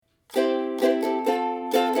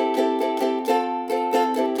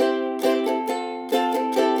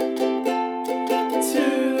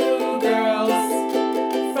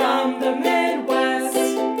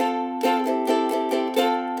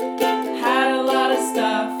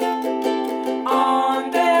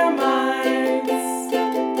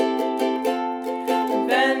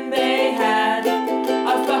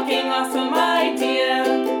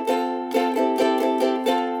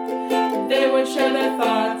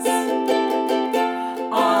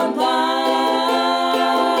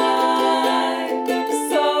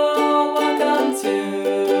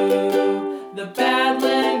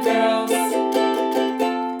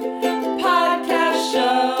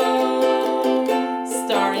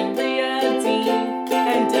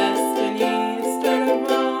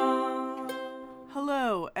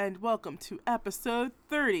welcome to episode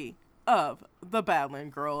 30 of The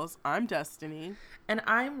Badland Girls. I'm Destiny. And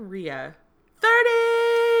I'm Rhea.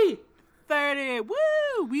 30! 30! Woo!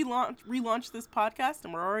 We relaunched this podcast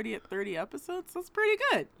and we're already at 30 episodes. That's pretty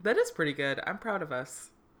good. That is pretty good. I'm proud of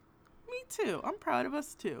us. Me too. I'm proud of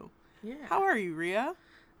us too. Yeah. How are you, Rhea?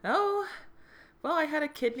 Oh, well, I had a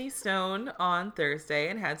kidney stone on Thursday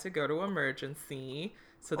and had to go to emergency.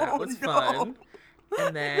 So that was fun.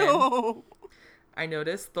 And then I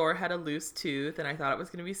noticed Thor had a loose tooth and I thought it was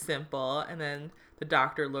going to be simple. And then the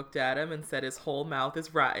doctor looked at him and said his whole mouth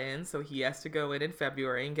is rotten. So he has to go in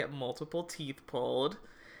February and get multiple teeth pulled.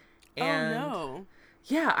 And no.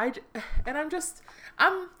 Yeah, I'm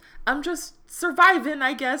just surviving,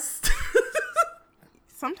 I guess.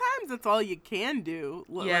 Sometimes that's all you can do.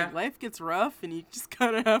 Yeah. Like, life gets rough and you just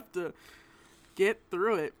kind of have to get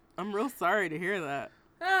through it. I'm real sorry to hear that.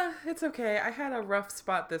 It's okay. I had a rough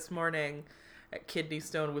spot this morning. That kidney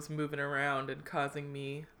stone was moving around and causing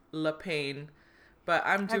me pain. But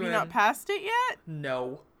Have you not passed it yet?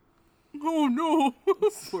 No. Oh, no.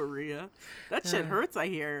 Poor Rhea. That shit hurts, I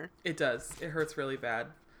hear. It does. It hurts really bad.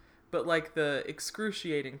 But, like, the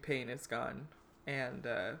excruciating pain is gone. And,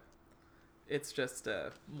 it's just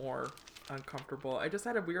more uncomfortable. I just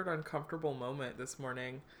had a weird uncomfortable moment this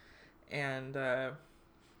morning. And, I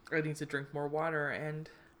need to drink more water and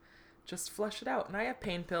just flush it out. And I have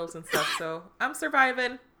pain pills and stuff, so I'm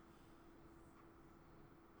surviving.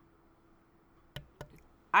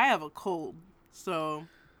 I have a cold, so...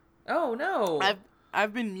 Oh, no.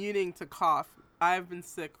 I've been muting to cough. I've been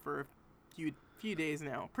sick for a few days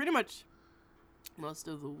now. Pretty much most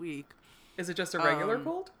of the week. Is it just a regular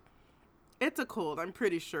cold? It's a cold, I'm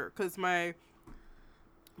pretty sure, because my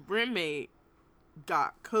roommate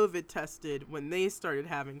got COVID tested when they started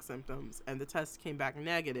having symptoms, and the test came back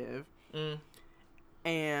negative.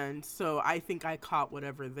 And so I think I caught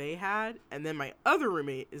whatever they had, and then my other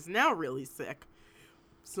roommate is now really sick.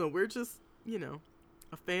 So we're just, a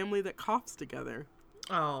family that coughs together.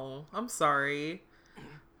 Oh, I'm sorry.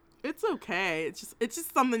 It's okay. It's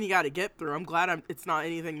just something you got to get through. I'm glad it's not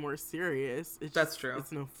anything more serious. That's true.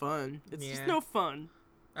 It's no fun. It's just no fun.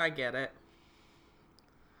 I get it.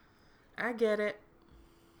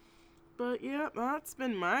 But yeah, that's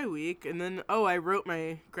been my week. And then, I wrote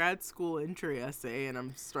my grad school entry essay, and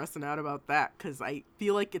I'm stressing out about that because I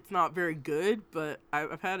feel like it's not very good, but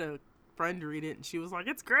I've had a friend read it, and she was like,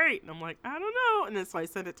 it's great. And I'm like, I don't know. And then so I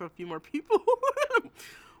sent it to a few more people. I'm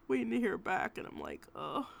waiting to hear back, and I'm like,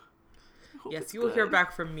 oh. Yes, you will hear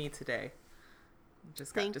back from me today.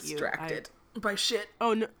 Just got distracted by shit.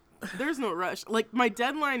 Oh, no, there's no rush. Like, my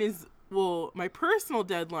deadline is... Well, my personal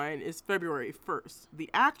deadline is February 1st. The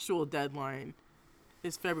actual deadline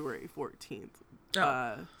is February 14th.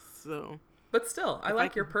 So. But still, I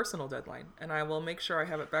like your personal deadline, and I will make sure I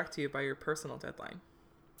have it back to you by your personal deadline.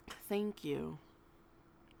 Thank you.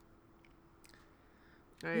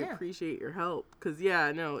 I appreciate your help. Because,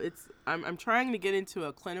 I'm trying to get into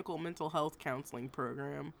a clinical mental health counseling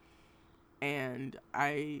program, and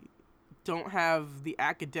I don't have the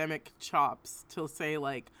academic chops to say,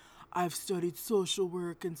 like, I've studied social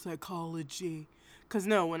work and psychology. Because,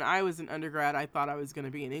 when I was an undergrad, I thought I was going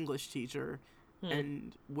to be an English teacher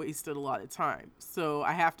and wasted a lot of time. So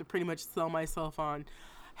I have to pretty much sell myself on,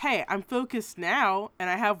 hey, I'm focused now, and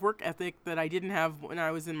I have work ethic that I didn't have when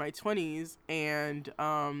I was in my 20s. And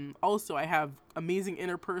also, I have amazing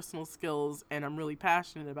interpersonal skills, and I'm really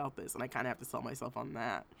passionate about this. And I kind of have to sell myself on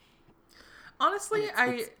that. Honestly,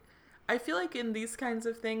 I feel like in these kinds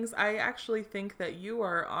of things, I actually think that you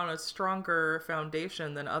are on a stronger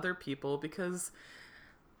foundation than other people because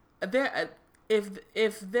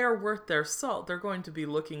if they're worth their salt, they're going to be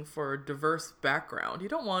looking for a diverse background. You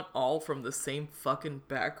don't want all from the same fucking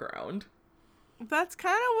background. That's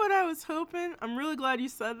kind of what I was hoping. I'm really glad you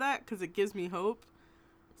said that because it gives me hope.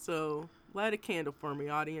 So light a candle for me,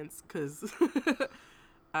 audience, because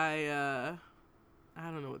I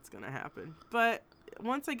don't know what's going to happen. But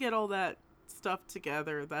once I get all that stuff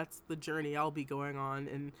together, that's the journey I'll be going on,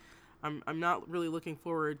 and I'm not really looking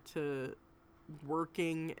forward to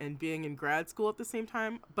working and being in grad school at the same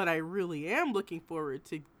time, but I really am looking forward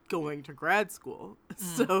to going to grad school.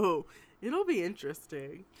 So it'll be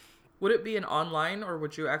interesting. Would it be an online, or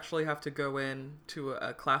would you actually have to go in to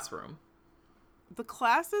a classroom? The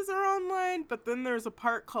classes are online, but then there's a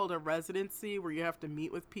part called a residency where you have to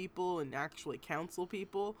meet with people and actually counsel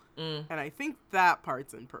people. And I think that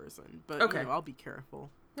part's in person, but okay. I'll be careful.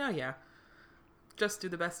 Oh, yeah. Just do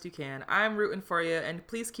the best you can. I'm rooting for you, and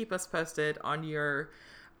please keep us posted on your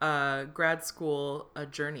grad school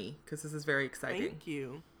journey, because this is very exciting. Thank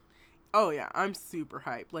you. Oh yeah, I'm super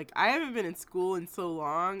hyped. Like, I haven't been in school in so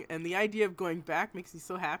long, and the idea of going back makes me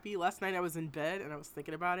so happy. Last night I was in bed and I was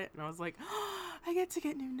thinking about it, and I was like, oh, I get to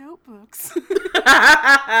get new notebooks.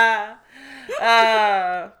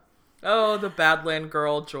 Oh, the Badland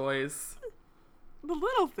Girl joys. The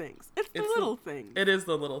little things. It's the little things. It is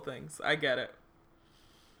the little things. I get it.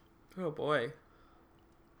 Oh boy.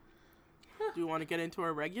 Do you want to get into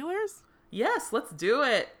our regulars? Yes, let's do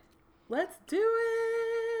it. Let's do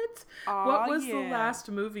it. What was the last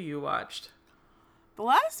movie you watched? The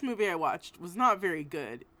last movie I watched was not very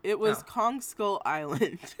good. It was Kong Skull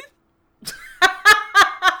Island.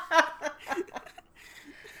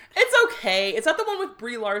 It's okay. Is that the one with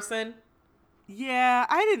Brie Larson? Yeah,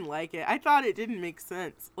 I didn't like it. I thought it didn't make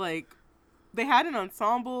sense. Like, they had an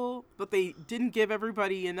ensemble, but they didn't give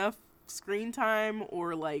everybody enough screen time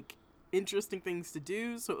or, like, interesting things to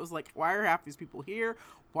do. So it was like, why are half these people here?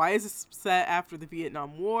 Why is this set after the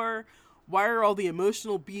Vietnam War? Why are all the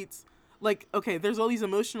emotional beats... Like, okay, there's all these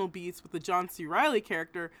emotional beats with the John C. Reilly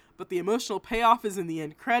character, but the emotional payoff is in the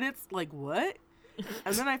end credits. Like, what?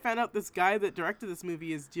 And then I found out this guy that directed this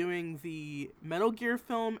movie is doing the Metal Gear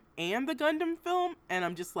film and the Gundam film, and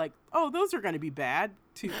I'm just like, oh, those are going to be bad.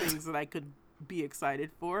 Two things that I could be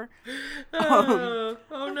excited for. Oh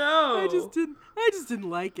no! I just didn't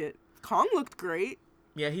like it. Kong looked great.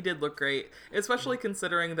 Yeah, he did look great, especially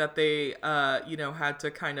considering that they, had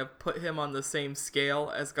to kind of put him on the same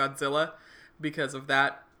scale as Godzilla because of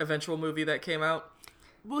that eventual movie that came out.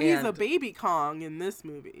 Well, he's a baby Kong in this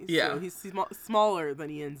movie. Yeah. So he's smaller than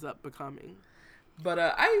he ends up becoming. But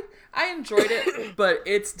I enjoyed it, but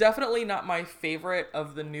it's definitely not my favorite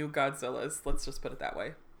of the new Godzillas. Let's just put it that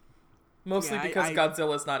way. Mostly because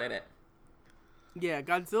Godzilla's not in it. Yeah,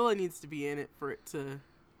 Godzilla needs to be in it for it to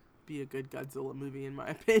be a good Godzilla movie, in my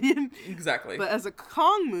opinion. Exactly. But as a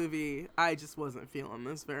Kong movie, I just wasn't feeling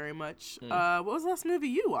this very much. What was the last movie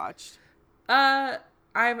you watched? I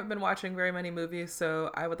haven't been watching very many movies,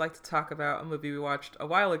 so I would like to talk about a movie we watched a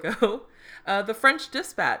while ago, The French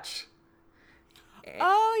Dispatch.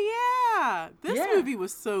 Oh, yeah. This movie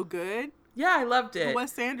was so good. Yeah, I loved it. The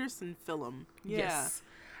Wes Anderson film. Yeah.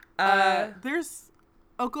 Yes.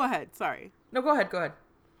 Oh, go ahead. Sorry. No, go ahead.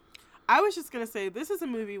 I was just going to say, this is a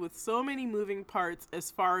movie with so many moving parts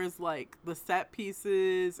as far as, like, the set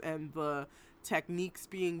pieces and the techniques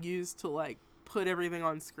being used to, like, put everything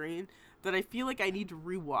on screen, that I feel like I need to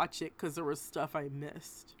rewatch it because there was stuff I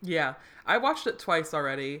missed. Yeah, I watched it twice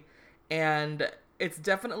already, and it's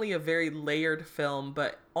definitely a very layered film,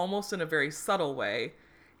 but almost in a very subtle way.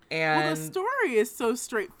 And well, the story is so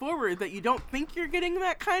straightforward that you don't think you're getting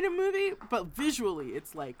that kind of movie, but visually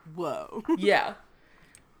it's like, whoa. Yeah.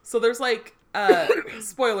 So there's like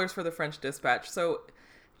spoilers for The French Dispatch. So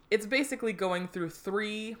it's basically going through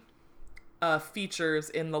three features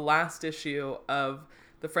in the last issue of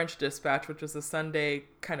The French Dispatch, which is a Sunday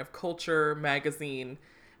kind of culture magazine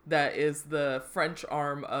that is the French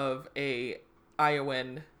arm of a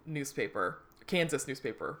Iowan newspaper, Kansas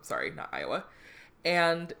newspaper, sorry, not Iowa.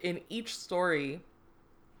 And in each story,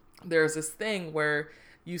 there's this thing where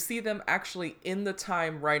you see them actually in the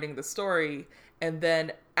time writing the story, and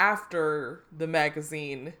then after the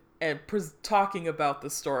magazine and talking about the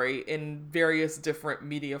story in various different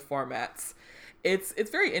media formats. It's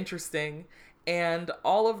very interesting, and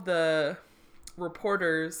all of the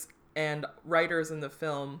reporters and writers in the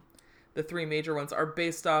film, the three major ones, are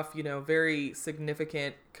based off, very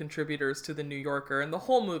significant contributors to the New Yorker, and the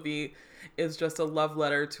whole movie is just a love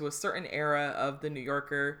letter to a certain era of the New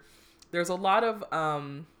Yorker. There's a lot of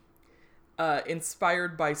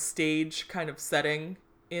inspired by stage kind of setting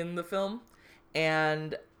in the film,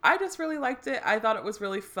 and I just really liked it. I thought it was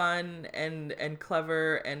really fun and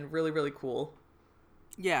clever and really, really cool.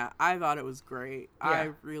 Yeah, I thought it was great. Yeah. I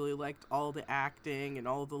really liked all the acting and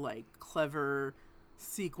all the, like, clever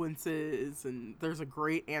sequences, and there's a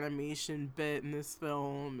great animation bit in this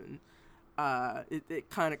film, and it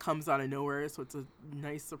kind of comes out of nowhere, so it's a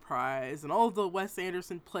nice surprise. And all the Wes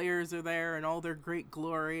Anderson players are there in all their great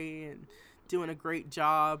glory and doing a great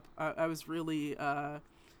job. I was really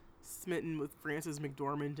smitten with Frances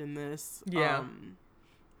McDormand in this. Yeah.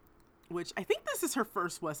 Which I think this is her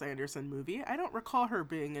first Wes Anderson movie. I don't recall her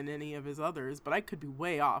being in any of his others, but I could be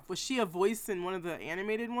way off. Was she a voice in one of the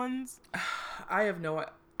animated ones? I have no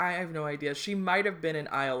idea. She might have been in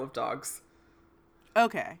Isle of Dogs.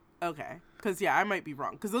 Okay. Because, yeah, I might be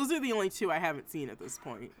wrong. Because those are the only two I haven't seen at this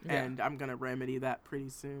point. Yeah. And I'm going to remedy that pretty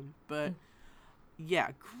soon. But, yeah,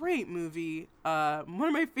 great movie. One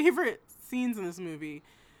of my favorite scenes in this movie,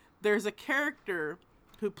 there's a character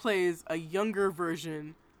who plays a younger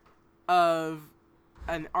version of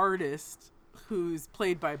an artist who's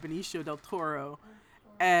played by Benicio del Toro,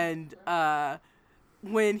 and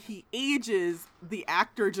when he ages, the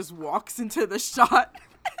actor just walks into the shot,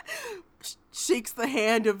 shakes the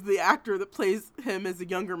hand of the actor that plays him as a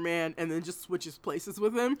younger man, and then just switches places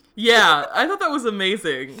with him. Yeah, I thought that was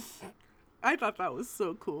amazing. I thought that was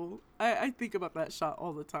so cool. I think about that shot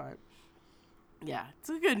all the time. Yeah, it's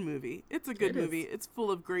a good movie. It's a good movie. It's full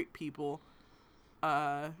of great people.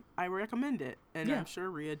 I recommend it, and I'm sure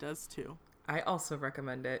Rhea does too. I also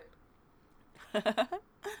recommend it.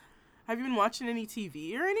 Have you been watching any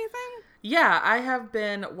TV or anything? Yeah, I have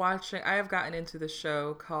been watching. I have gotten into the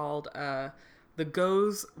show called The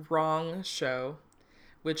Goes Wrong Show,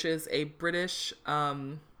 which is a British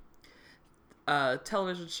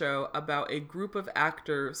television show about a group of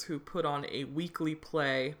actors who put on a weekly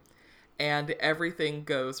play, and everything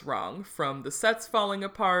goes wrong, from the sets falling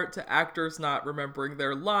apart to actors not remembering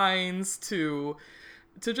their lines to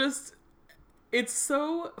just, it's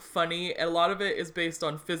so funny, and a lot of it is based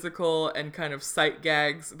on physical and kind of sight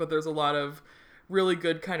gags, but there's a lot of really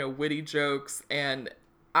good kind of witty jokes, and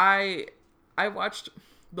I watched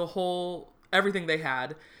the whole, everything they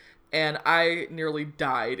had, and I nearly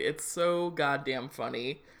died. It's so goddamn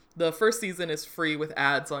funny. The first season is free with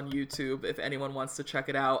ads on YouTube if anyone wants to check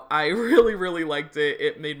it out. I really, really liked it.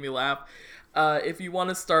 It made me laugh. If you want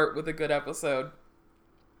to start with a good episode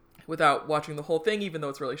without watching the whole thing, even though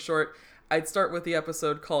it's really short, I'd start with the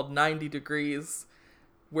episode called 90 Degrees,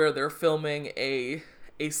 where they're filming a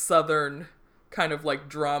southern kind of like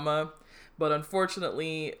drama. But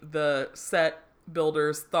unfortunately, the set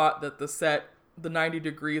builders thought that the 90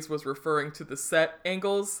 degrees was referring to the set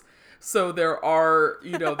angles. So there are,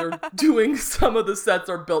 they're doing, some of the sets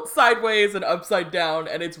are built sideways and upside down,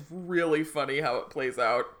 and it's really funny how it plays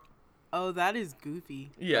out. Oh, that is goofy.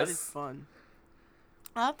 Yes. That is fun.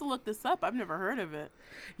 I'll have to look this up. I've never heard of it.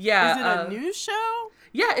 Yeah. Is it a new show?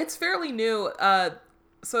 Yeah, it's fairly new.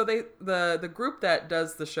 So the group that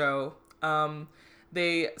does the show,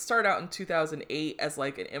 they started out in 2008 as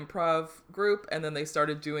like an improv group, and then they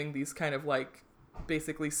started doing these kind of like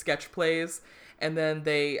basically sketch plays. And then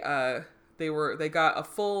they've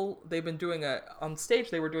been doing on stage,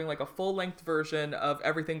 they were doing like a full length version of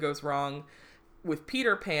Everything Goes Wrong with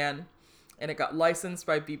Peter Pan, and it got licensed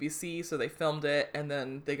by BBC. So they filmed it, and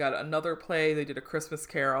then they got another play. They did A Christmas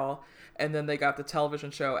Carol, and then they got the television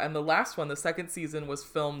show. And the last one, the second season, was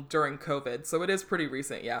filmed during COVID. So it is pretty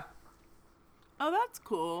recent. Yeah. Oh, that's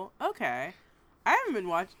cool. Okay. I haven't been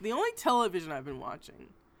watching, the only television I've been watching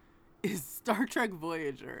is Star Trek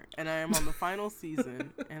Voyager, and I am on the final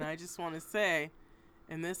season, and I just want to say,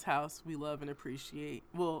 in this house, we love and appreciate,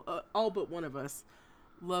 all but one of us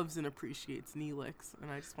loves and appreciates Neelix, and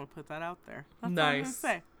I just want to put that out there. That's all I'm going to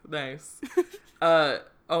say. Nice.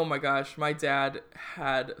 Oh my gosh, my dad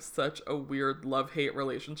had such a weird love-hate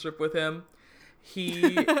relationship with him.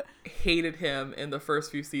 He hated him in the first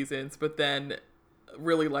few seasons, but then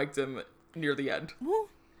really liked him near the end. Well,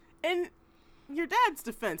 and your dad's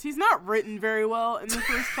defense, he's not written very well in the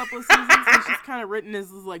first couple of seasons. He's just kind of written as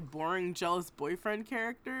this like boring, jealous boyfriend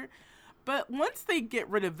character. But once they get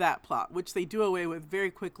rid of that plot, which they do away with very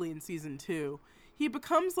quickly in season 2, he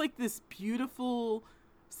becomes like this beautiful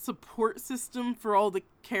support system for all the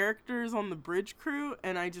characters on the bridge crew,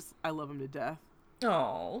 and I love him to death.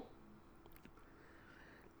 Oh.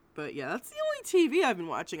 But yeah, that's the only TV I've been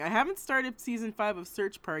watching. I haven't started season 5 of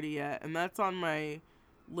Search Party yet, and that's on my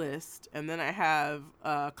list. And then I have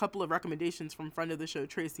a couple of recommendations from friend of the show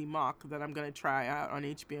Tracy Mock that I'm going to try out on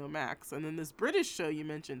HBO Max. And then this British show you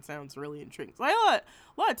mentioned sounds really intriguing. So I have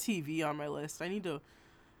a lot of TV on my list. I need to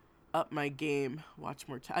up my game, watch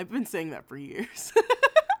more I've been saying that for years.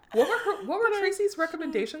 What were Tracy's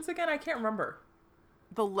recommendations again? I can't remember.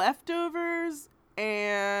 The Leftovers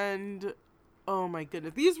and oh my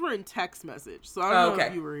goodness, these were in text message, so I don't know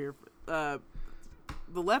if you were here.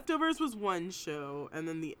 The Leftovers was one show, and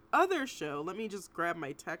then the other show, let me just grab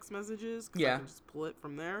my text messages, because I can just pull it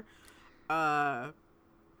from there.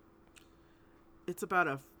 It's about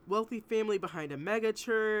a wealthy family behind a mega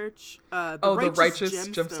church. The Righteous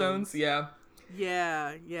Gemstones. Yeah.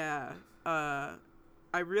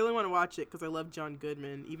 I really want to watch it because I love John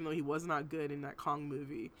Goodman, even though he was not good in that Kong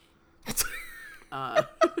movie.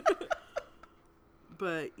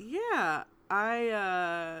 But yeah,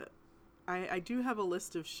 I do have a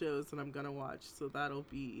list of shows that I'm gonna watch, so that'll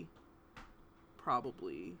be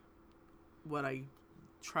probably what I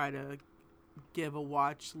try to give a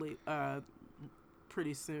watch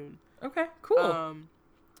pretty soon. Okay, cool.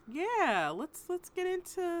 Yeah, let's get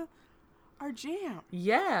into our jam.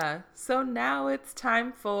 Yeah, so now it's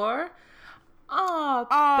time for Oh,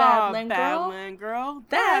 Ah, Badland Girl. Badland Girl.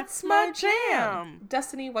 That's my jam.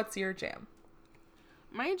 Destiny, what's your jam?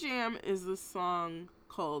 My jam is this song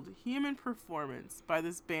called Human Performance by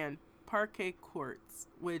this band, Parquet Courts,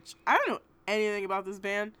 which I don't know anything about this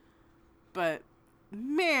band, but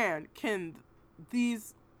man, can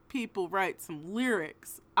these people write some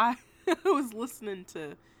lyrics. I was listening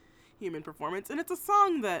to Human Performance, and it's a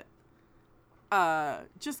song that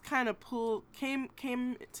just kind of came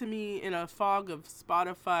to me in a fog of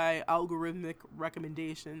Spotify algorithmic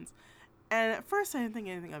recommendations. And at first I didn't think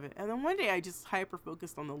anything of it. And then one day I just hyper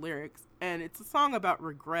focused on the lyrics. And it's a song about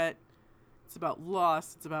regret. It's about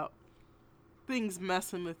loss. It's about things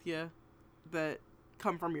messing with you that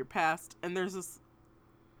come from your past. And there's this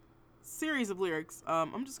series of lyrics.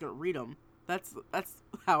 I'm just going to read them. That's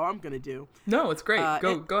how I'm going to do. No, it's great.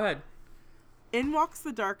 Go ahead. In walks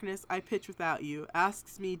the darkness, I pitch without you.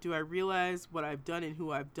 Asks me, do I realize what I've done and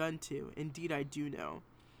who I've done to? Indeed, I do know.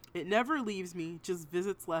 It never leaves me, just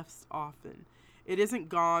visits less often. It isn't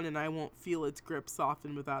gone, and I won't feel its grip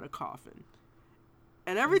soften without a coffin.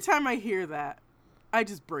 And every time I hear that, I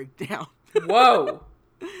just break down. Whoa.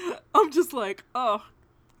 I'm just like, oh,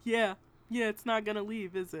 yeah, it's not gonna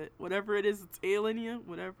leave, is it? Whatever it is, it's ailing you,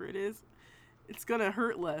 whatever it is, it's gonna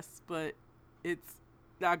hurt less, but it's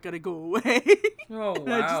not gonna go away. Oh,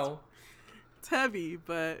 wow. It's heavy,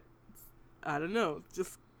 but I don't know,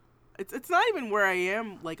 just... It's not even where I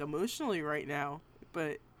am, like, emotionally right now,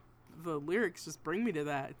 but the lyrics just bring me to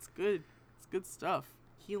that. It's good. It's good stuff.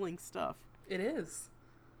 Healing stuff. It is.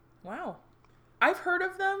 Wow. I've heard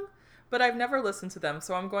of them, but I've never listened to them,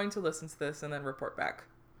 so I'm going to listen to this and then report back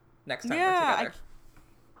next time we're together.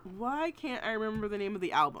 Why can't I remember the name of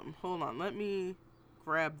the album? Hold on, let me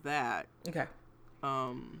grab that. Okay.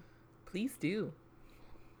 Please do.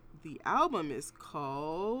 The album is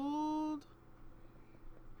called...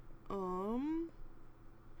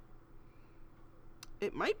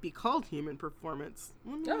 it might be called Human Performance.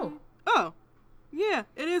 Oh, yeah,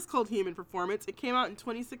 it is called Human Performance. It came out in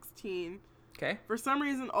 2016. Okay. For some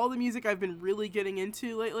reason, all the music I've been really getting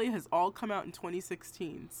into lately has all come out in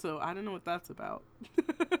 2016. So I don't know what that's about.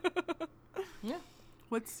 Yeah.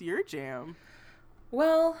 What's your jam?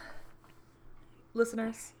 Well,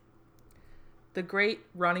 listeners, the great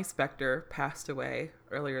Ronnie Spector passed away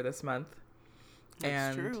earlier this month.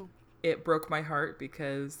 That's true. It broke my heart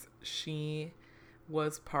because she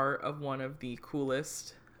was part of one of the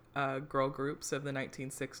coolest girl groups of the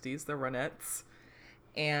 1960s, the Ronettes.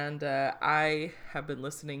 And I have been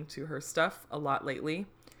listening to her stuff a lot lately.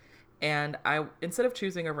 And instead of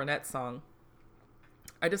choosing a Ronette song,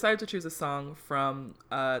 I decided to choose a song from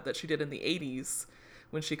that she did in the 80s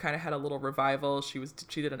when she kind of had a little revival. She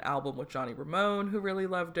did an album with Johnny Ramone, who really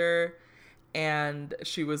loved her. And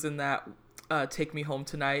she was in that Take Me Home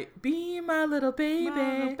Tonight, Be My Little Baby.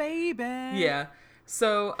 My little baby. Yeah.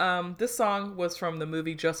 So this song was from the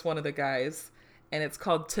movie Just One of the Guys, and it's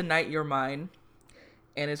called Tonight You're Mine.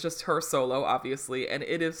 And it's just her solo, obviously. And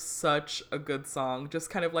it is such a good song. Just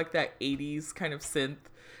kind of like that 80s kind of synth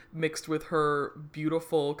mixed with her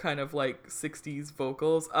beautiful kind of like 60s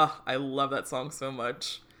vocals. I love that song so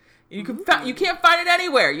much. You can't find it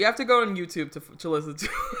anywhere. You have to go on YouTube to listen to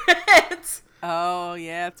it. Oh,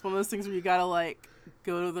 yeah. It's one of those things where you gotta like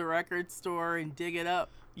go to the record store and dig it up.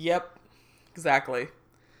 Yep. Exactly.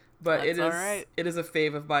 But That's right. It is a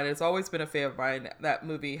fave of mine. It's always been a fave of mine. That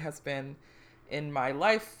movie has been in my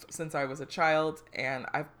life since I was a child, and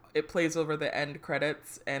it plays over the end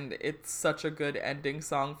credits, and it's such a good ending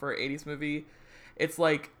song for an 80s movie. It's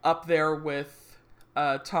like up there with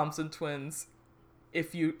Thompson Twins'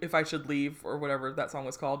 If I Should Leave, or whatever that song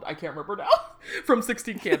was called. I can't remember now. From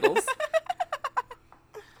 16 Candles.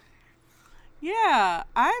 Yeah,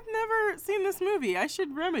 I've never seen this movie. I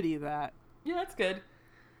should remedy that. Yeah, that's good.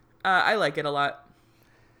 I like it a lot.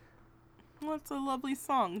 Well, it's a lovely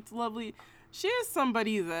song. It's lovely. She is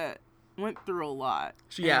somebody that went through a lot.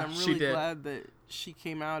 Yeah, I'm really she did. glad that she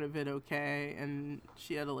came out of it okay, and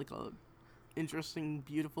she had a interesting,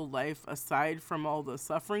 beautiful life aside from all the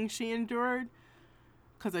suffering she endured.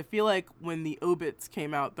 Because I feel like when the obits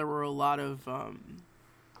came out, there were a lot of,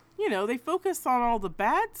 they focused on all the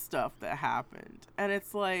bad stuff that happened. And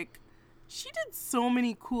it's like, she did so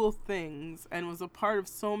many cool things and was a part of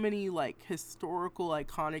so many, like, historical,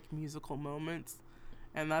 iconic musical moments.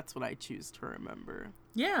 And that's what I choose to remember.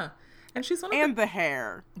 Yeah. And she's one of And the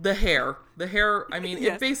hair. The hair, I mean,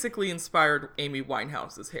 Yes. It basically inspired Amy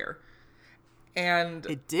Winehouse's hair. And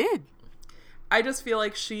It did. I just feel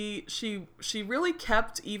like she really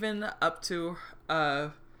kept, even up to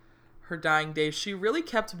her her dying days, she really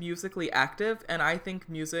kept musically active, and I think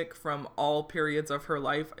music from all periods of her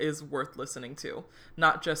life is worth listening to,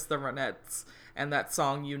 not just the Ronettes and that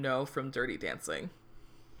song you know from Dirty Dancing.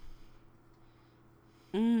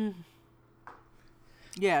 Yeah,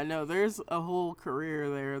 no, there's a whole career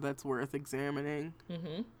there that's worth examining.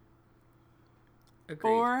 Mm-hmm. Agreed.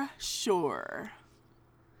 For sure.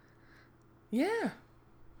 Yeah.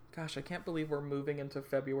 Gosh, I can't believe we're moving into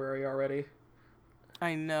February already.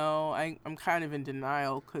 I know. I'm kind of in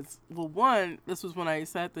denial because, well, one, this was when I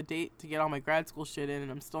set the date to get all my grad school shit in, and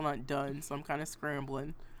I'm still not done, so I'm kind of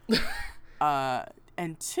scrambling.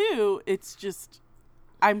 And two, it's just,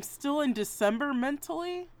 I'm still in December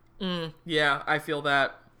mentally. Yeah, I feel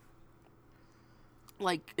that.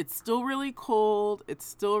 Like, it's still really cold. It's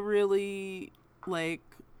still really, like,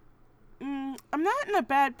 I'm not in a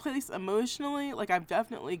bad place emotionally. Like, I've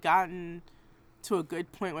definitely gotten to a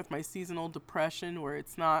good point with my seasonal depression where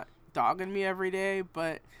it's not dogging me every day,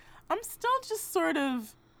 but I'm still just sort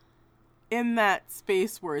of in that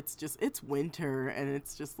space where it's winter and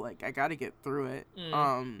it's just like, I gotta get through it.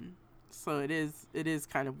 So it is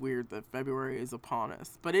kind of weird that February is upon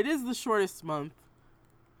us, but it is the shortest month,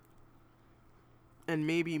 and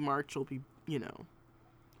maybe March will be,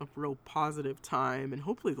 a real positive time, and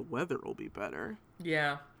hopefully the weather will be better.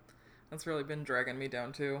 Yeah, that's really been dragging me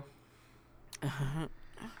down too.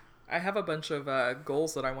 I have a bunch of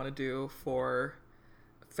goals that I want to do for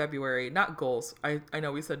February. Not goals. I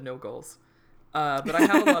know we said no goals. But I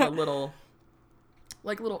have a lot of little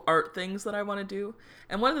art things that I want to do.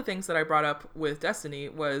 And one of the things that I brought up with Destiny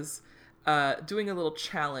was doing a little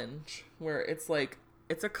challenge where it's like,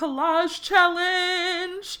 it's a collage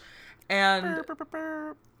challenge. And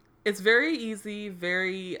it's very easy,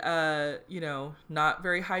 very, not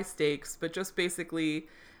very high stakes, but just basically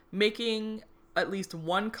making at least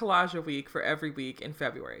one collage a week for every week in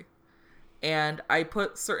February. And I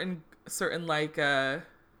put certain like challenges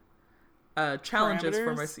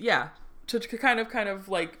for myself, to kind of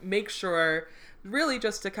like make sure, really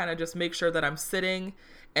just to kind of just make sure that I'm sitting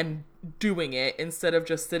and doing it instead of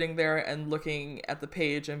just sitting there and looking at the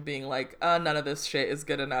page and being like, none of this shit is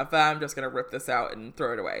good enough, I'm just gonna rip this out and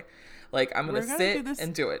throw it away. Like, I'm gonna sit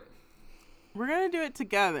and do it. We're gonna do it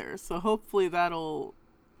together, so hopefully that'll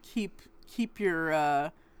keep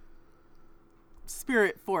your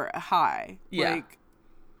spirit for high. Yeah. Like,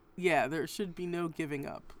 yeah, there should be no giving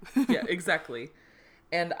up. Yeah, exactly.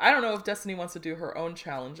 And I don't know if Destiny wants to do her own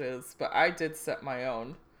challenges, but I did set my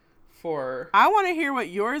own for... I want to hear what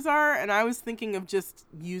yours are, and I was thinking of just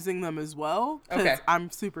using them as well, because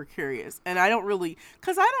I'm super curious. And I don't really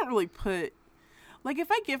put... Like,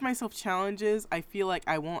 if I give myself challenges, I feel like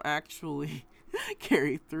I won't actually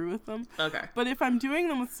carry through with them. Okay. But if I'm doing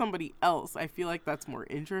them with somebody else, I feel like that's more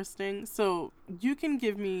interesting. So you can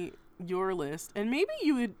give me your list, and maybe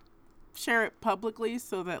you would share it publicly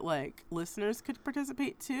so that, like, listeners could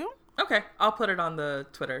participate too. Okay. I'll put it on the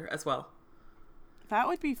Twitter as well. That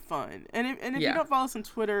would be fun. And if you don't follow us on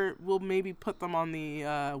Twitter, we'll maybe put them on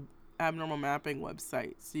the Abnormal Mapping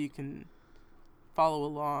website so you can follow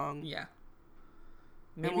along. Yeah.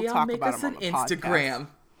 Maybe we'll talk about them on the Instagram.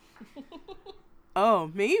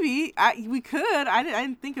 Oh, maybe. We could. I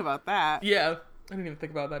didn't think about that. Yeah. I didn't even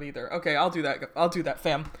think about that either. Okay, I'll do that,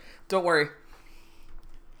 fam. Don't worry.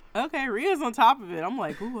 Okay, Ria's on top of it. I'm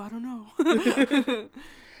like, ooh, I don't know.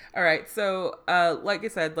 All right, so like I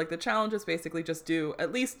said, like the challenge is basically just do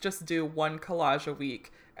one collage a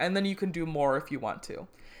week, and then you can do more if you want to.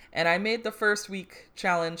 And I made the first week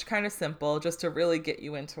challenge kind of simple just to really get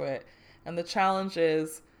you into it. And the challenge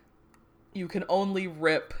is you can only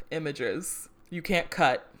rip images. You can't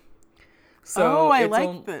cut. So I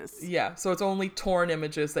like this. Yeah, so it's only torn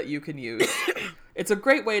images that you can use. It's a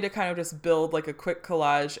great way to kind of just build like a quick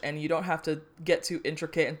collage, and you don't have to get too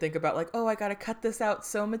intricate and think about like, oh, I gotta cut this out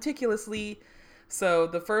so meticulously. So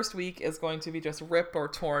the first week is going to be just rip or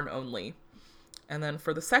torn only. And then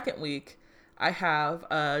for the second week, I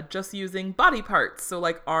have just using body parts. So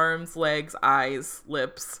like arms, legs, eyes,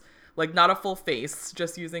 lips, like not a full face,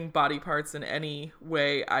 just using body parts in any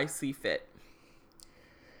way I see fit.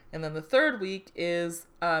 And then the third week is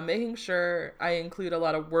making sure I include a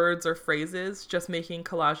lot of words or phrases, just making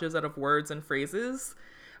collages out of words and phrases,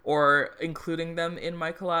 or including them in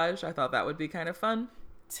my collage. I thought that would be kind of fun.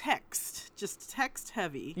 Just text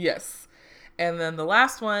heavy. Yes. And then the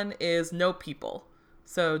last one is no people.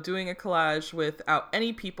 So doing a collage without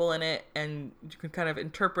any people in it, and you can kind of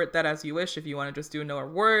interpret that as you wish. If you want to just do no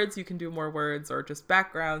words, you can do more words, or just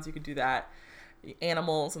backgrounds, you can do that.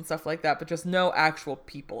 Animals and stuff like that, but just no actual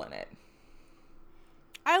people in it.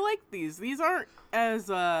 I like these. These aren't as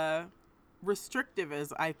restrictive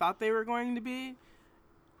as I thought they were going to be.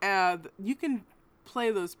 You can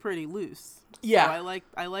play those pretty loose. Yeah. So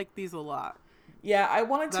I like these a lot. Yeah, I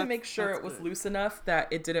wanted to make sure it was good. loose enough that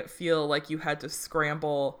it didn't feel like you had to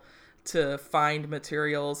scramble to find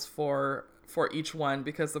materials for each one,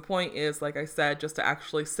 because the point is, like I said, just to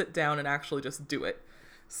actually sit down and actually just do it.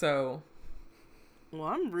 So, well,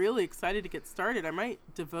 I'm really excited to get started. I might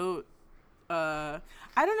devote I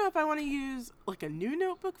don't know if I want to use like a new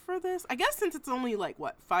notebook for this. I guess since it's only like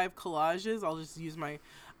 5 collages, I'll just use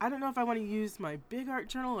I don't know if I want to use my big art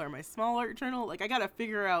journal or my small art journal. Like, I got to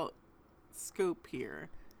figure out scope here.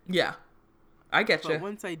 Yeah. I get you. But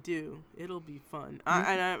once I do, it'll be fun.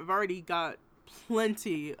 And I've already got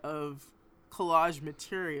plenty of collage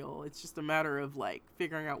material. It's just a matter of like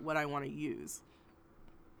figuring out what I want to use.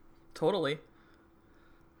 Totally.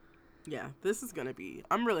 Yeah, this is going to be...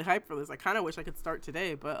 I'm really hyped for this. I kind of wish I could start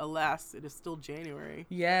today, but alas, it is still January.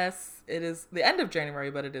 Yes, it is the end of January,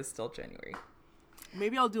 but it is still January.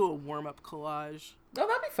 Maybe I'll do a warm-up collage. Oh,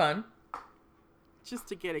 that'd be fun. Just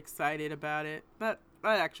to get excited about it. That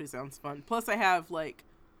actually sounds fun. Plus, I have,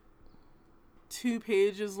 2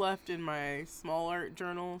 pages left in my small art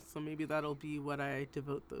journal, so maybe that'll be what I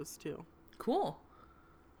devote those to. Cool.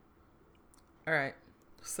 All right.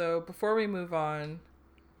 So, before we move on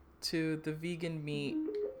to the vegan meat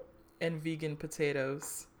and vegan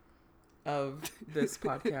potatoes of this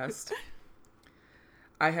podcast,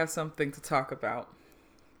 I have something to talk about.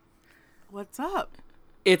 What's up?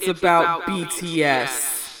 It's about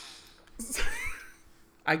BTS.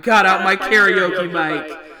 I got out my karaoke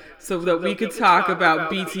mic so that we could talk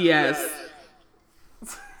about BTS.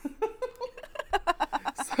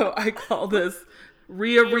 So I call this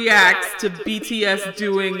Rhea Reacts to BTS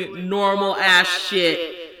doing normal ass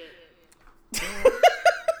shit.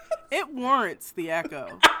 It warrants the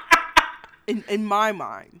echo. In my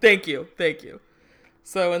mind. Thank you.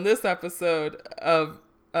 So in this episode of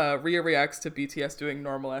Rhea Reacts to BTS doing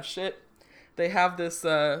normal ass shit, they have this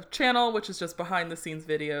channel which is just behind the scenes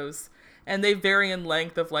videos, and they vary in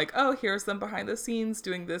length of like, oh, here's them behind the scenes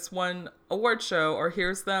doing this one award show, or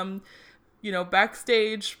here's them,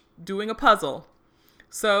 backstage doing a puzzle.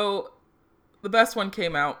 So the best one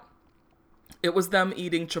came out. It was them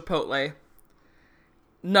eating Chipotle.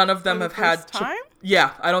 None of them have had time?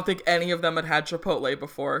 Yeah, I don't think any of them had Chipotle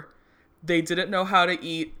before. They didn't know how to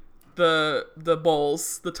eat the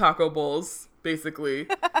bowls, the taco bowls, basically.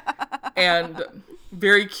 And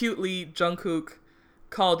very cutely, Jungkook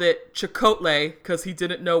called it Chipotle because he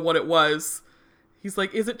didn't know what it was. He's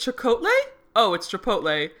like, is it Chipotle? Oh, it's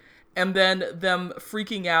Chipotle. And then them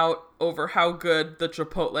freaking out over how good the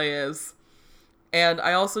Chipotle is. And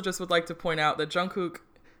I also just would like to point out that Jungkook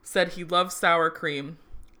said he loves sour cream.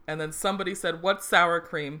 And then somebody said, what's sour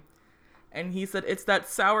cream? And he said, it's that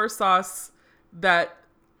sour sauce that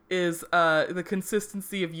is the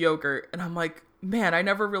consistency of yogurt. And I'm like, man, I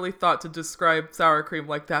never really thought to describe sour cream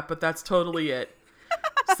like that, but that's totally it.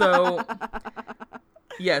 So,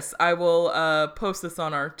 yes, I will post this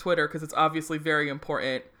on our Twitter because it's obviously very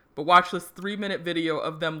important. But watch this 3-minute video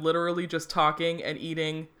of them literally just talking and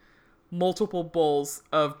eating multiple bowls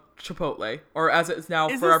of Chipotle. Or as it is now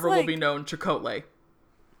forever will be known, Chipotle.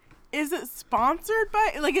 Is it sponsored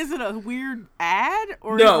by, is it a weird ad?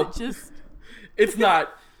 Or No, is it just... It's not.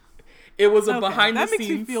 It was a behind the scenes... That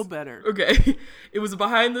makes me feel better. Okay. It was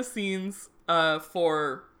behind the scenes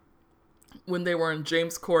for when they were in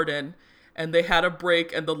James Corden, and they had a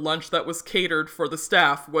break, and the lunch that was catered for the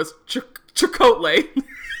staff was Chipotle.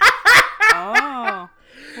 Oh,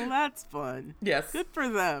 well, that's fun. Yes. Good for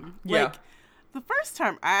them. Yeah. The first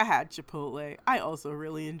time I had Chipotle, I also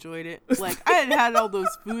really enjoyed it. I had all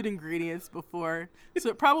those food ingredients before, so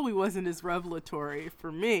it probably wasn't as revelatory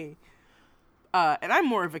for me. And I'm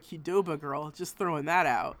more of a Qdoba girl, just throwing that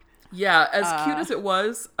out. Yeah, as cute as it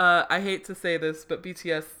was, I hate to say this, but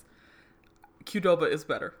BTS Qdoba is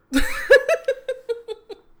better.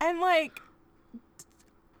 And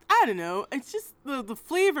I don't know, it's just the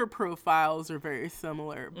flavor profiles are very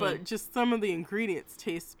similar, but just some of the ingredients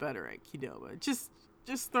taste better at Qdoba.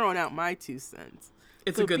 Just throwing out my 2 cents.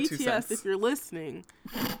 It's a good BTS, 2 cents. If you're listening,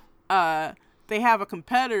 they have a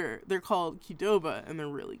competitor. They're called Qdoba, and they're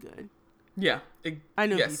really good. Yeah. I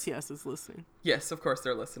know yes. BTS is listening. Yes, of course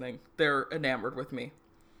they're listening. They're enamored with me.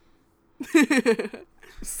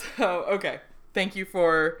 So, okay. Thank you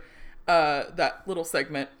for that little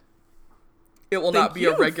segment. It will not be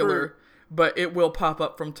a regular, but it will pop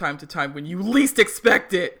up from time to time when you least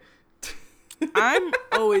expect it. I'm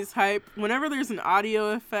always hyped. Whenever there's an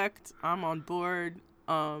audio effect, I'm on board.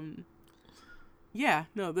 Yeah,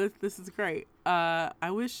 no, this is great. I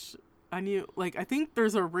wish I think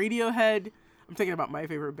there's a Radiohead. I'm thinking about my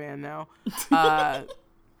favorite band now.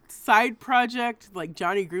 Side project, like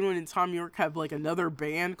Johnny Greenwood and Tom York have like another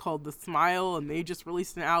band called The Smile, and they just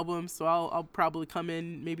released an album, so I'll probably come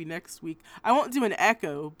in maybe next week. I won't do an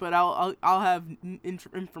echo, but I'll have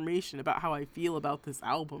information about how I feel about this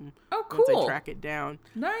album. Oh, cool. Once I track it down.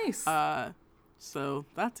 Nice. So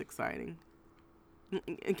that's exciting.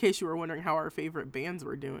 In case you were wondering how our favorite bands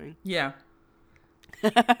were doing. Yeah.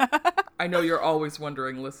 I know you're always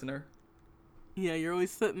wondering, listener. Yeah, you're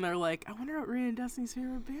always sitting there like, I wonder what Rhea and Destiny's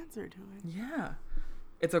favorite bands are doing. Yeah.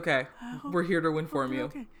 It's okay. We're here to inform you.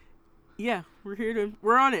 Okay. Yeah,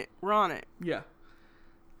 we're on it. We're on it. Yeah.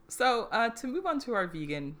 So, to move on to our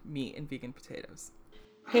vegan meat and vegan potatoes.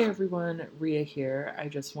 Hey everyone, Rhea here. I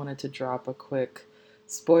just wanted to drop a quick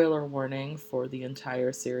spoiler warning for the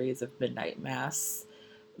entire series of Midnight Mass.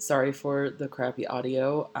 Sorry for the crappy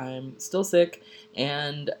audio. I'm still sick,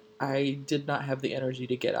 and I did not have the energy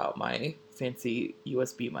to get out my fancy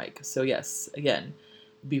USB mic. So yes, again,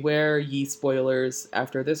 beware ye spoilers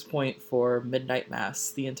after this point for Midnight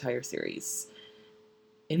Mass, the entire series.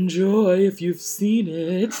 Enjoy if you've seen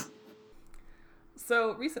it.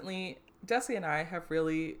 So recently, Desi and I have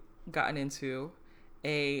really gotten into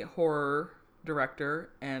a horror director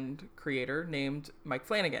and creator named Mike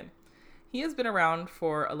Flanagan. He has been around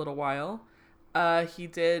for a little while. He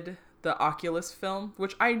did the Oculus film,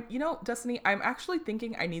 which Destiny, I'm actually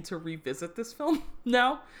thinking I need to revisit this film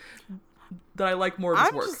now that I like more of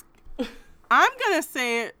his work. I'm going to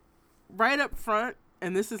say it right up front,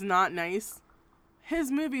 and this is not nice. His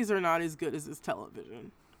movies are not as good as his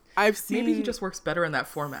television. I've seen... Maybe he just works better in that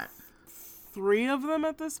format. 3 of them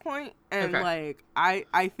at this point, and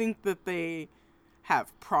I think that they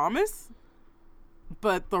have promise,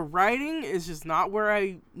 but the writing is just not where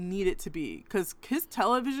I need it to be, because his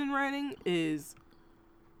television writing is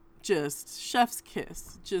just chef's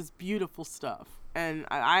kiss, just beautiful stuff, and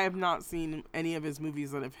I have not seen any of his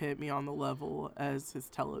movies that have hit me on the level as his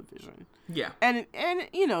television. Yeah. And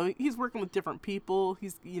he's working with different people.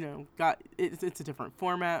 He's got it's a different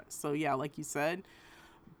format, so yeah, like you said,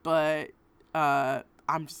 but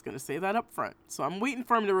I'm just gonna say that up front. So I'm waiting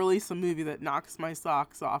for him to release a movie that knocks my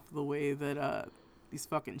socks off the way that these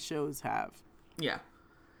fucking shows have. Yeah.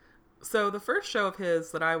 So the first show of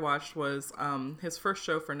his that I watched was his first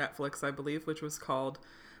show for Netflix, I believe, which was called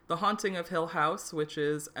The Haunting of Hill House, which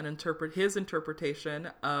is his interpretation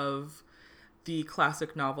of the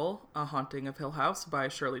classic novel A Haunting of Hill House by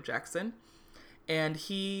Shirley Jackson. And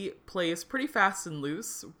he plays pretty fast and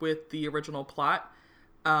loose with the original plot.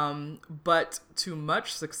 But to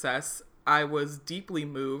much success, I was deeply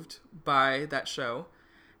moved by that show.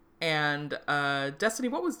 And Destiny,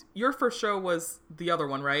 what was your first show? Was the other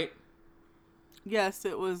one, right? Yes,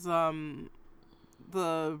 it was what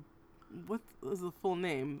was the full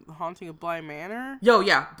name? The Haunting of Bly Manor? Yo,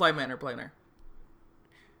 yeah, Bly Manor.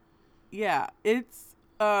 Yeah, it's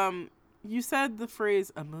you said the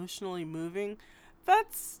phrase emotionally moving.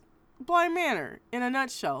 That's Bly Manor in a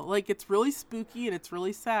nutshell. Like, it's really spooky and it's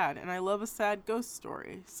really sad, and I love a sad ghost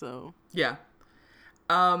story. So yeah.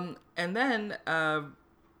 And then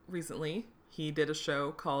recently he did a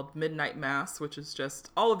show called Midnight Mass, which is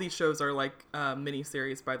just, all of these shows are like mini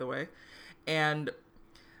series, by the way. And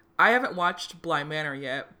I haven't watched Bly Manor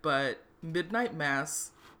yet, but Midnight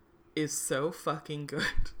Mass is so fucking good.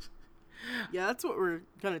 Yeah, that's what we're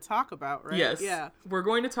going to talk about, right? Yes. Yeah. We're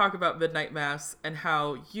going to talk about Midnight Mass and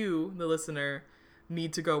how you, the listener,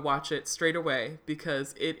 need to go watch it straight away,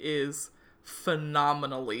 because it is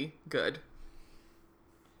phenomenally good.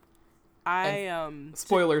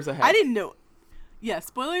 Spoilers ahead. I didn't know. Yeah,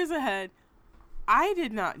 spoilers ahead. I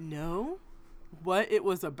did not know what it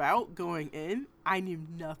was about going in. I knew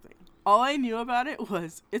nothing. All I knew about it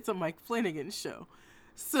was it's a Mike Flanagan show.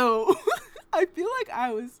 So I feel like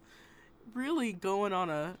I was really going on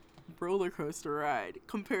a roller coaster ride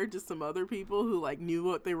compared to some other people who like knew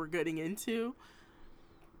what they were getting into.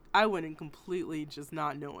 I went in completely just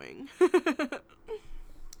not knowing.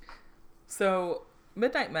 So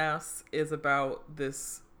Midnight Mass is about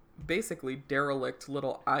this basically derelict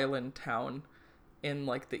little island town in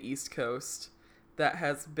like the East Coast that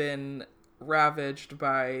has been ravaged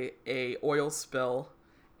by a oil spill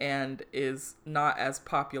and is not as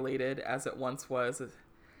populated as it once was.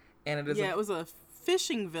 And it is it was a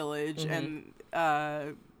fishing village, and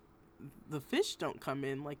the fish don't come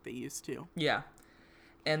in like they used to. Yeah.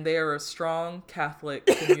 And they are a strong Catholic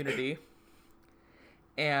community.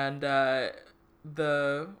 And the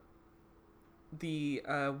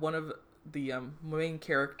one of the main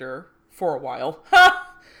character for a while,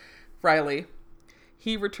 Riley,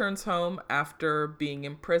 he returns home after being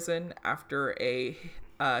in prison after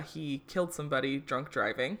he killed somebody drunk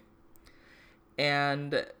driving.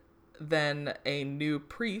 And then a new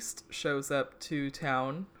priest shows up to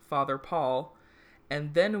town, Father Paul,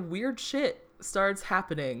 and then weird shit starts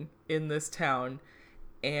happening in this town.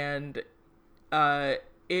 And it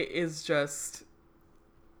is just...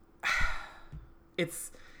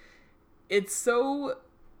 It's so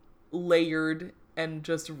layered and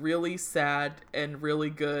just really sad and really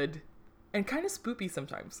good and kind of spoopy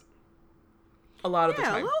sometimes. A lot of the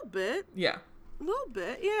time. Yeah, a little bit. Yeah. A little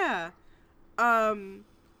bit, yeah.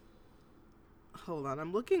 Hold on,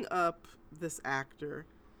 I'm looking up this actor.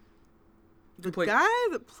 The guy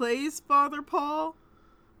that plays Father Paul,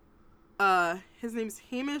 his name's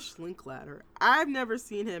Hamish Linklater. I've never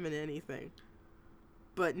seen him in anything.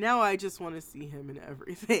 But now I just want to see him in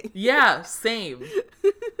everything. Yeah, same.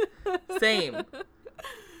 Same.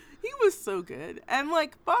 He was so good. And,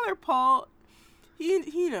 like, Father Paul,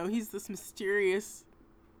 he's this mysterious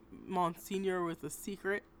Monsignor with a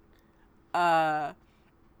secret. Well,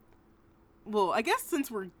 I guess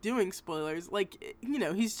since we're doing spoilers, like,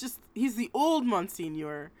 he's the old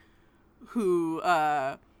Monsignor who,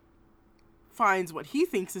 finds what he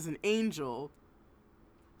thinks is an angel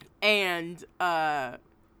and,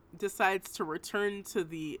 decides to return to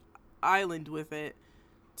the island with it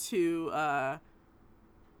to,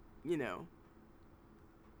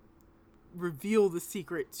 reveal the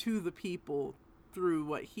secret to the people through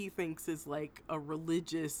what he thinks is like a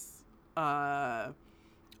religious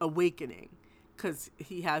awakening, because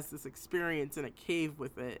he has this experience in a cave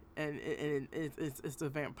with it, and it's a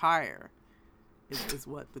vampire is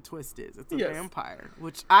what the twist is. It's a vampire,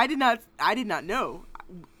 which I did not know.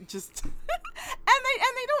 Just and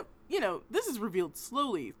they don't, this is revealed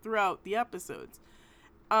slowly throughout the episodes.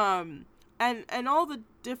 And all the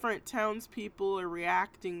different townspeople are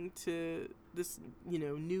reacting to this,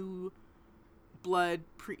 new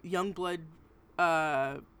young blood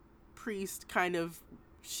priest kind of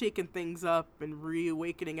shaking things up and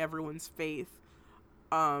reawakening everyone's faith.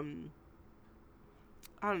 I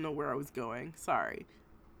don't know where I was going. Sorry.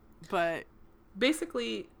 But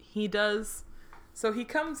basically he does. So he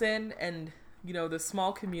comes in and, the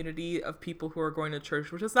small community of people who are going to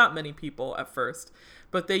church, which is not many people at first,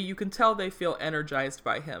 but you can tell they feel energized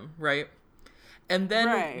by him, right? And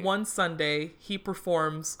then one Sunday, he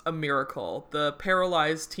performs a miracle. The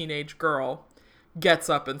paralyzed teenage girl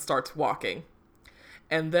gets up and starts walking.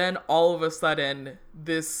 And then all of a sudden,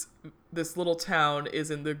 this little town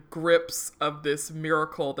is in the grips of this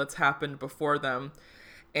miracle that's happened before them.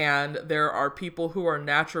 And there are people who are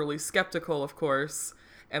naturally skeptical, of course,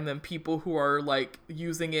 and then people who are, like,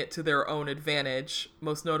 using it to their own advantage,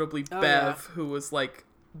 most notably Bev, who was, like,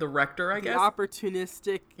 the rector, I guess.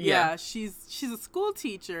 Opportunistic. Yeah, she's a school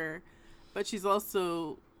teacher, but she's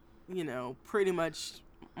also, pretty much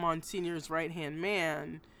Monsignor's right-hand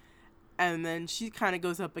man. And then she kind of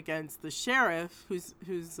goes up against the sheriff, who's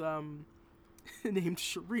named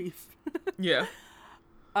Sharif. Yeah.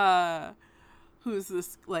 Who's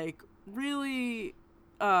this, like, really,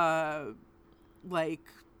 like,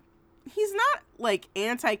 he's not, like,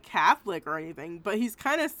 anti-Catholic or anything, but he's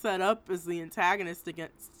kind of set up as the antagonist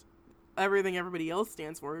against everything everybody else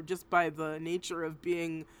stands for, just by the nature of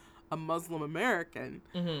being a Muslim American.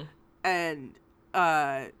 Mm-hmm. And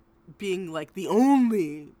being, like, the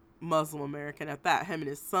only Muslim American at that, him and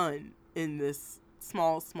his son, in this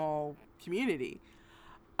small community.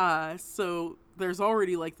 So there's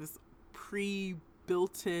already, like, this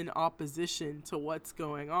pre-built-in opposition to what's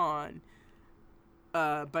going on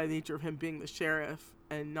by nature of him being the sheriff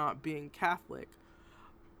and not being Catholic.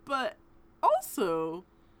 But also,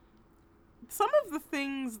 some of the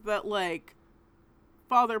things that, like,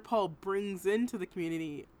 Father Paul brings into the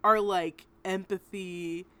community are, like,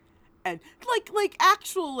 empathy and, like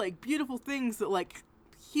actual, like, beautiful things that, like,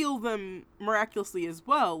 heal them miraculously as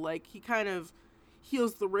well. Like, he kind of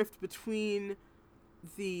heals the rift between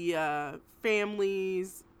the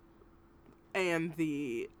families and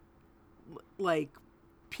the, like,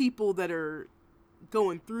 people that are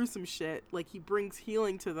going through some shit. Like, he brings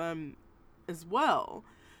healing to them as well.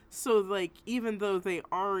 So, like, even though they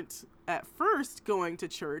aren't at first going to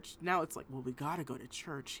church, now it's like, well, we gotta go to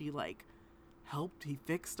church. He, like, he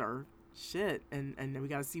fixed our shit, and we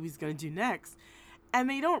gotta see what he's gonna do next. And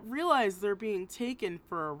they don't realize they're being taken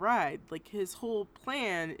for a ride. Like, his whole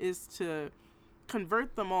plan is to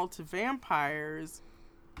convert them all to vampires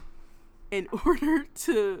in order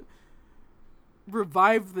to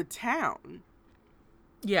revive the town.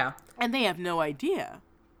 Yeah. And they have no idea.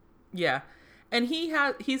 Yeah. And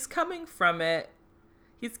he's coming from it.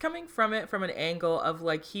 he's coming from it from an angle of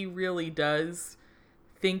like he really does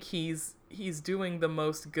think he's doing the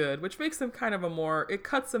most good, which makes him kind of it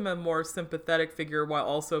cuts him a more sympathetic figure while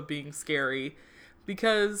also being scary,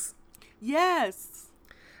 because yes,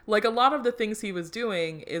 like a lot of the things he was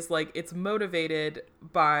doing is like it's motivated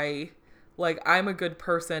by like, I'm a good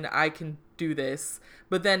person, I can do this.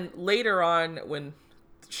 But then later on, when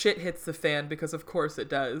shit hits the fan, because of course it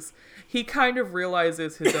does, he kind of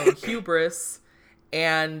realizes his own hubris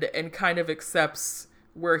and kind of accepts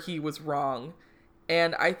where he was wrong.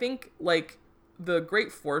 And I think like the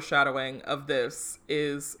great foreshadowing of this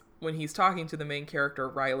is when he's talking to the main character,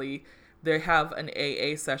 Riley. They have an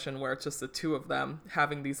AA session where it's just the two of them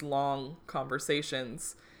having these long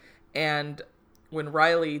conversations. And when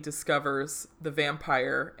Riley discovers the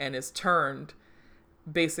vampire and is turned,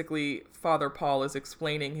 basically Father Paul is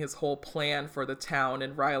explaining his whole plan for the town,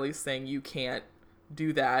 and Riley's saying, you can't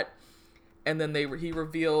do that. And then he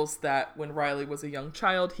reveals that when Riley was a young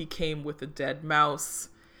child, he came with a dead mouse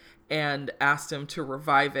and asked him to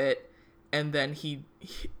revive it. And then he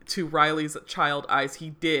to Riley's child eyes,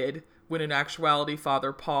 he did, when in actuality,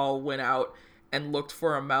 Father Paul went out and looked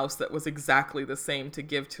for a mouse that was exactly the same to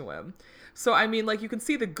give to him. So, I mean, like, you can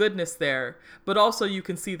see the goodness there, but also you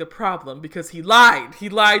can see the problem, because he lied. He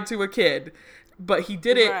lied to a kid, but he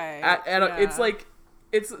did it it's like,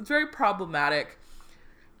 it's very problematic.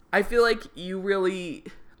 I feel like you really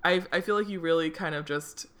kind of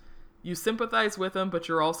just, you sympathize with him, but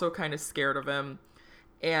you're also kind of scared of him.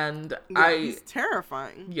 And he's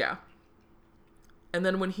terrifying. Yeah. And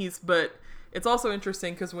then but it's also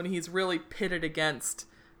interesting because when he's really pitted against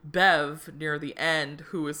Bev near the end,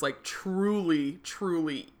 who is like truly,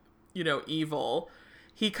 truly, evil,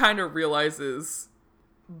 he kind of realizes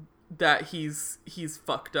that he's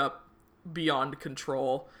fucked up beyond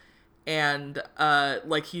control. And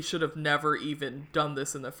like he should have never even done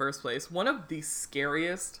this in the first place. One of the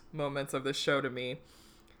scariest moments of the show to me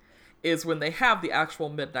is when they have the actual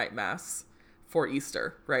midnight mass for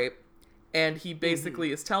Easter, right? And he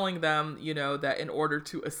basically is telling them, that in order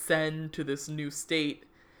to ascend to this new state,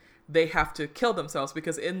 they have to kill themselves,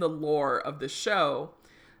 because in the lore of the show,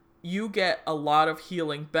 you get a lot of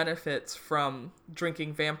healing benefits from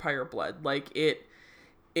drinking vampire blood. Like it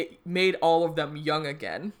made all of them young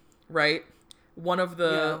again, right? One of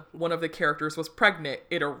the characters was pregnant.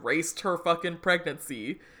 It erased her fucking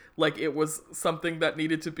pregnancy. Like it was something that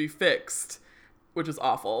needed to be fixed, which is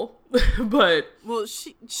awful. But well,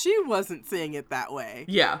 she wasn't saying it that way.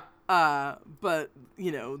 Yeah. But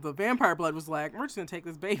the vampire blood was like, we're just gonna take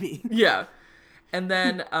this baby. Yeah. And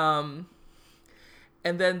then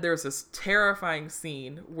there's this terrifying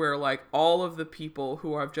scene where like all of the people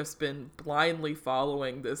who have just been blindly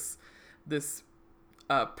following this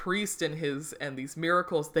priest and these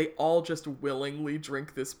miracles, they all just willingly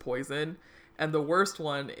drink this poison. And the worst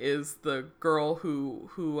one is the girl who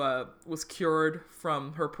was cured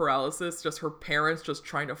from her paralysis, just her parents just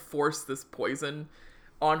trying to force this poison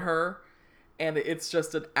on her. And it's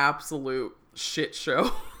just an absolute shit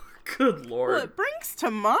show. Good Lord. Well, it brings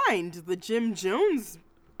to mind the Jim Jones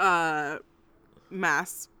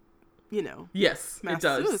mass, Yes, mass it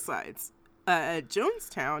does. suicides at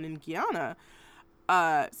Jonestown in Guyana.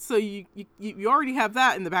 So you already have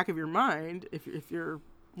that in the back of your mind if you're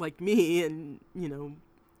like me and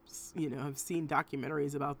have seen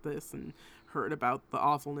documentaries about this and heard about the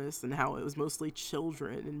awfulness and how it was mostly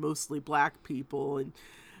children and mostly black people and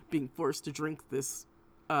being forced to drink this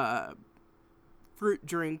fruit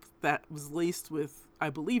drink that was laced with, I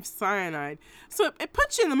believe, cyanide. So it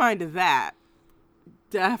puts you in the mind of that,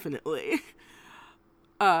 definitely.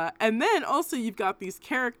 And then also you've got these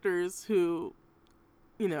characters who,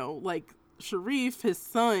 like Sharif, his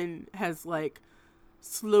son, has like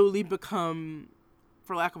slowly become,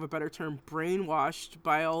 for lack of a better term, brainwashed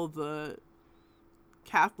by all the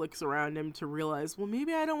Catholics around him to realize, well,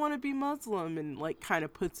 maybe I don't want to be Muslim, and like kind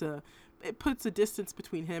of puts a distance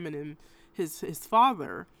between him and his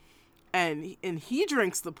father, and he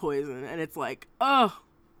drinks the poison, and it's like, oh,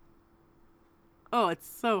 it's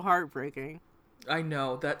so heartbreaking. I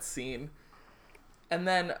know that scene. And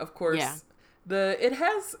then of course, yeah.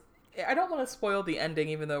 I don't want to spoil the ending,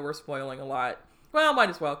 even though we're spoiling a lot. Well, might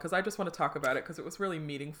as well, because I just want to talk about it because it was really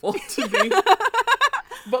meaningful to me.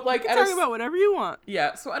 But like, talk about whatever you want.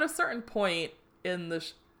 Yeah. So at a certain point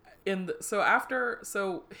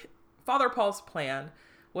so Father Paul's plan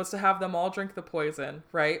was to have them all drink the poison,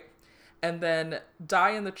 right? And then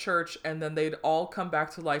die in the church, and then they'd all come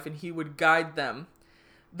back to life, and he would guide them.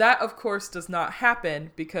 That, of course, does not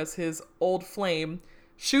happen because his old flame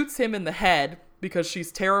shoots him in the head because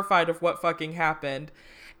she's terrified of what fucking happened.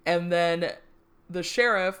 And then the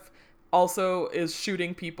sheriff also is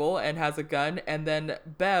shooting people and has a gun. And then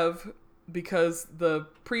Bev, because the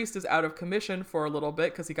priest is out of commission for a little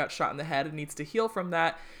bit because he got shot in the head and needs to heal from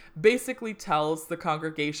that, basically tells the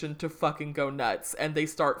congregation to fucking go nuts. And they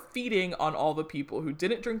start feeding on all the people who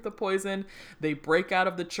didn't drink the poison. They break out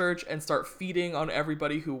of the church and start feeding on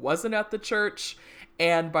everybody who wasn't at the church.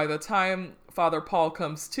 And by the time Father Paul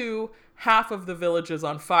comes to, half of the village is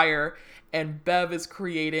on fire, and Bev is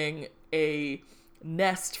creating a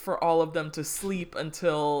nest for all of them to sleep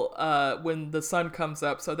until when the sun comes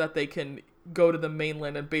up so that they can go to the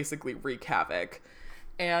mainland and basically wreak havoc.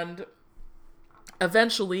 And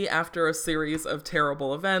eventually, after a series of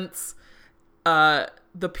terrible events,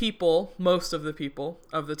 the people, most of the people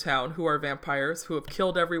of the town who are vampires, who have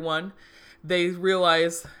killed everyone, they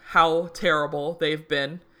realize how terrible they've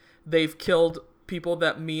been. They've killed people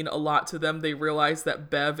that mean a lot to them. They realize that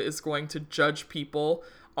Bev is going to judge people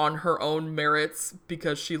on her own merits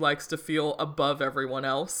because she likes to feel above everyone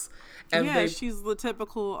else. And yeah, she's the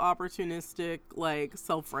typical opportunistic, like,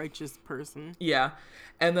 self-righteous person. Yeah.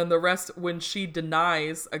 And then the rest, when she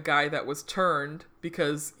denies a guy that was turned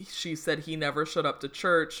because she said he never showed up to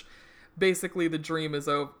church, basically the dream is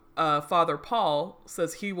over. Father Paul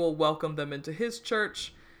says he will welcome them into his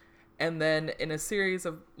church. And then in a series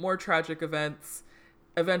of more tragic events,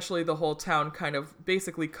 eventually the whole town kind of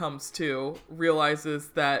basically comes to, realizes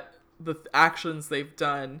that the actions they've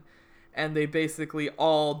done, and they basically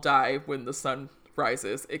all die when the sun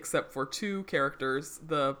rises, except for two characters,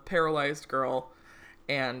 the paralyzed girl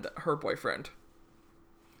and her boyfriend.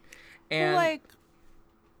 And like,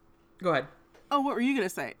 go ahead. Oh, what were you gonna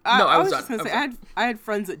say? No, I was just gonna say I had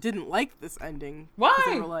friends that didn't like this ending. Why?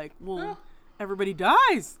 They were like, well, everybody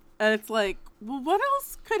dies. And it's like, well, what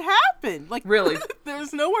else could happen? Like, really?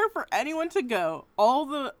 There's nowhere for anyone to go. All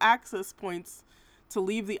the access points to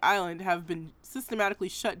leave the island have been systematically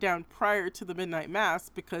shut down prior to the midnight mass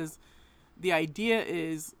because the idea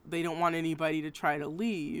is they don't want anybody to try to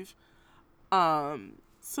leave.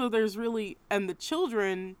 So there's really, and the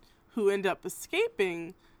children who end up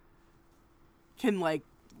escaping can, like,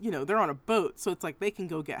 you know, they're on a boat, so it's like they can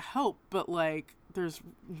go get help, but like there's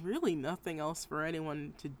really nothing else for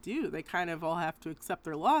anyone to do. They kind of all have to accept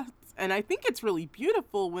their loss. And I think it's really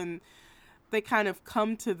beautiful when they kind of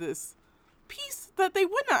come to this peace that they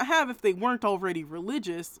would not have if they weren't already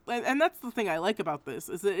religious. And that's the thing I like about this,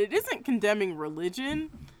 is that it isn't condemning religion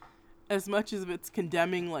as much as it's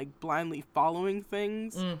condemning, like, blindly following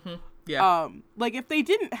things. Mm-hmm. Yeah. Like, if they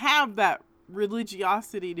didn't have that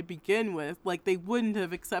religiosity to begin with, like, they wouldn't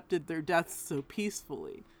have accepted their deaths so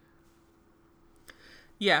peacefully.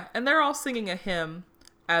 Yeah, and they're all singing a hymn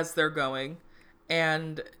as they're going,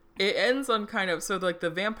 and it ends on kind of, so like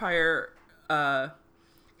the vampire,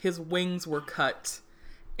 his wings were cut,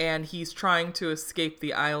 and he's trying to escape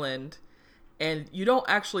the island, and you don't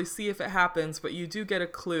actually see if it happens, but you do get a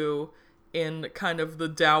clue in kind of the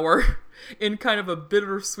dour, in kind of a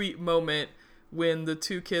bittersweet moment when the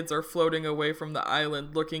two kids are floating away from the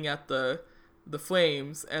island looking at the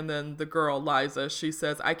flames, and then the girl, Liza, she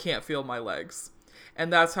says, "I can't feel my legs."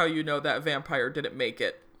 And that's how you know that vampire didn't make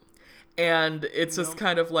it. And it's just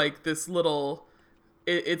kind of like this little,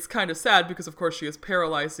 it's kind of sad because of course she is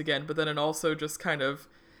paralyzed again, but then it also just kind of,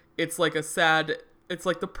 it's like a sad, it's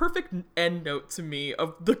like the perfect end note to me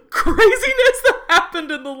of the craziness that happened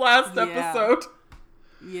in the last episode.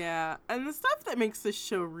 Yeah, and the stuff that makes this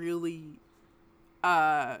show really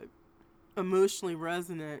emotionally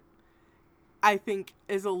resonant, I think,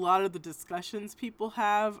 is a lot of the discussions people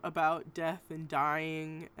have about death and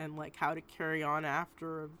dying and, like, how to carry on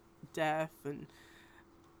after death. And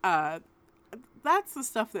that's the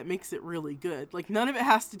stuff that makes it really good. Like, none of it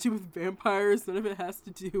has to do with vampires. None of it has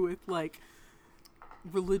to do with, like,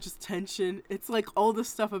 religious tension. It's, like, all this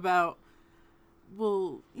stuff about,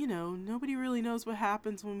 well, you know, nobody really knows what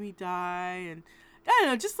happens when we die. And, I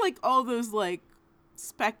don't know, just, like, all those, like,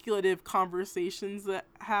 speculative conversations that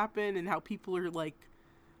happen and how people are, like,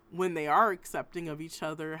 when they are accepting of each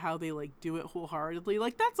other, how they, like, do it wholeheartedly.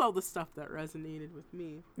 Like, that's all the stuff that resonated with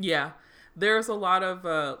me. Yeah, there's a lot of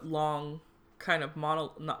long kind of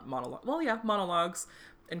monologues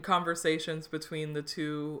and conversations between the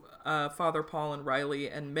two, Father Paul and Riley,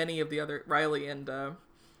 and many of the other, Riley and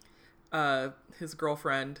his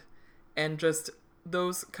girlfriend, and just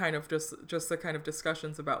those kind of just the kind of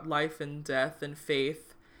discussions about life and death and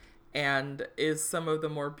faith, and is some of the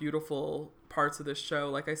more beautiful parts of this show.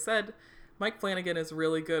 Like I said, Mike Flanagan is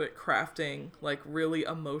really good at crafting, like, really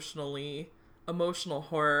emotional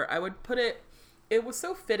horror. I would put it was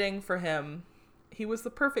so fitting for him. He was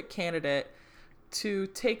the perfect candidate to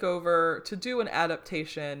take over, to do an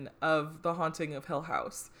adaptation of The Haunting of Hill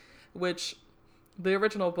House, which the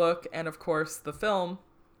original book and, of course, the film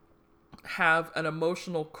have an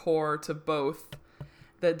emotional core to both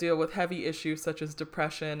that deal with heavy issues such as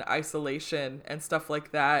depression, isolation, and stuff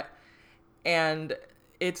like that. And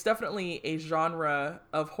it's definitely a genre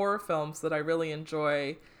of horror films that I really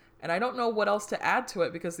enjoy. And I don't know what else to add to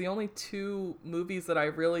it, because the only two movies that I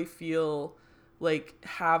really feel like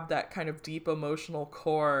have that kind of deep emotional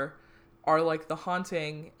core are like The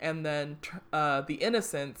Haunting and then The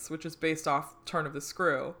Innocents, which is based off Turn of the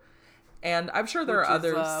Screw. And I'm sure there are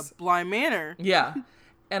others. Bly Manor. Yeah.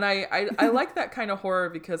 And I like that kind of horror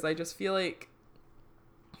because I just feel like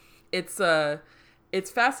it's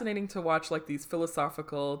fascinating to watch like these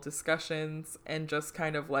philosophical discussions and just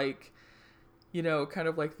kind of like, you know, kind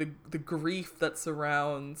of like the grief that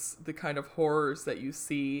surrounds the kind of horrors that you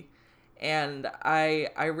see. And I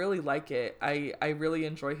really like it. I really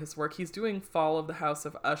enjoy his work. He's doing Fall of the House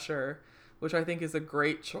of Usher, which I think is a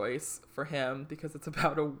great choice for him because it's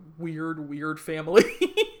about a weird family.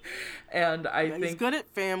 And I think he's good at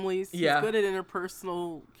families. Yeah. He's good at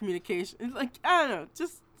interpersonal communication. It's like, I don't know,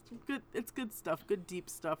 just good. It's good stuff, good deep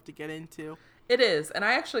stuff to get into. It is. And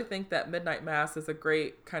I actually think that Midnight Mass is a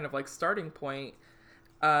great kind of like starting point,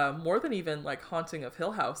 more than even like Haunting of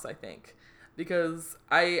Hill House, I think. Because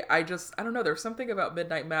I don't know, there's something about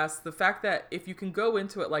Midnight Mass, the fact that if you can go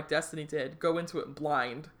into it like Destiny did, go into it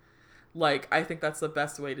blind, like I think that's the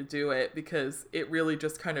best way to do it, because it really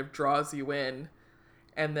just kind of draws you in,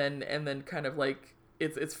 and then kind of like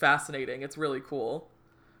it's fascinating. It's really cool.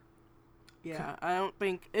 Yeah, I don't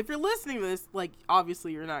think, if you're listening to this, like,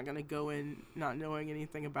 obviously you're not going to go in not knowing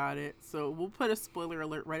anything about it. So we'll put a spoiler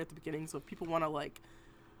alert right at the beginning. So if people want to, like,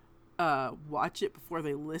 watch it before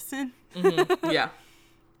they listen. Mm-hmm. Yeah.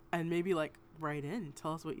 And maybe, like, write in.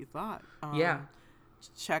 Tell us what you thought. Yeah.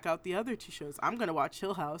 Check out the other two shows. I'm going to watch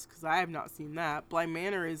Hill House because I have not seen that. Bly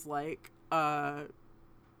Manor is, like,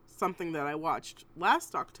 something that I watched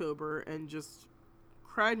last October and just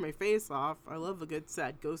cried my face off. I love a good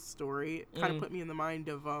sad ghost story. It kind of put me in the mind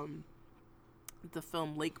of the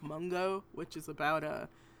film Lake Mungo, which is about a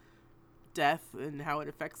death and how it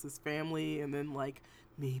affects his family, and then like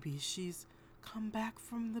maybe she's come back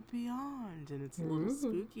from the beyond, and it's a little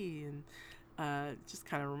spooky, and just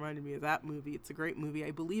kind of reminded me of that movie. It's a great movie.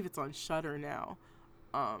 I believe it's on Shudder now,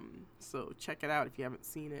 so check it out if you haven't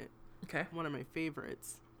seen it. Okay. One of my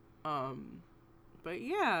favorites. But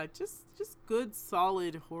yeah, just good,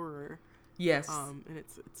 solid horror. Yes. And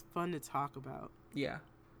it's fun to talk about. Yeah.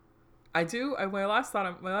 I do. My last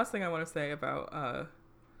thing I want to say about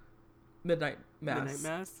Midnight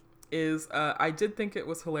Mass is I did think it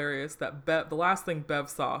was hilarious that the last thing Bev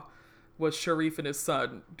saw was Sharif and his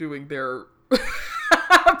son doing their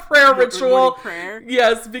prayer ritual. Prayer.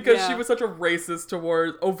 Yes, because she was such a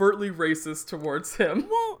overtly racist towards him.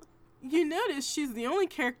 Well, you notice she's the only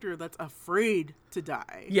character that's afraid to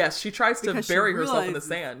die. Yes, she tries to bury herself in the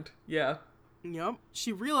sand. Yeah. Yep.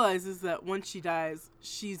 She realizes that once she dies,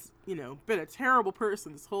 she's, been a terrible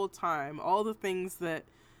person this whole time. All the things that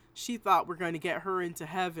she thought were going to get her into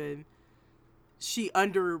heaven, she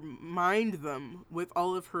undermined them with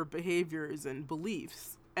all of her behaviors and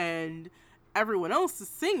beliefs. And everyone else is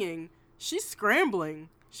singing. She's scrambling.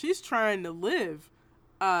 She's trying to live.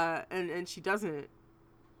 And she doesn't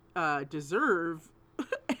deserve,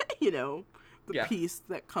 the peace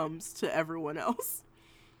that comes to everyone else.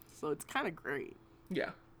 So it's kind of great.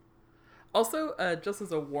 Yeah. Also, just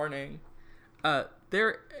as a warning,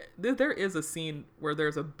 there is a scene where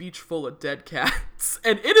there's a beach full of dead cats,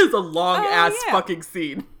 and it is a long ass fucking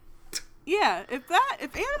scene. Yeah, if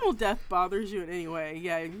animal death bothers you in any way,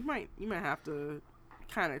 yeah, you might have to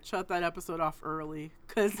kind of shut that episode off early,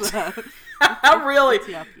 because really, it's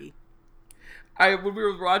yucky. When we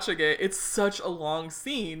were watching it, it's such a long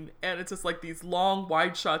scene, and it's just like these long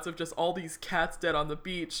wide shots of just all these cats dead on the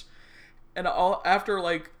beach, and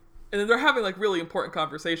and then they're having like really important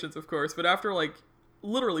conversations, of course, but after like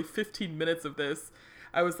literally 15 minutes of this,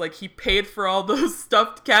 I was like, he paid for all those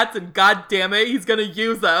stuffed cats, and god damn it, he's gonna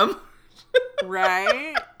use them.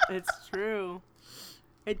 Right? It's true.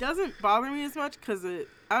 It doesn't bother me as much because I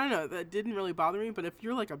don't know, that didn't really bother me, but if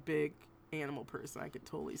you're like a big animal person, I could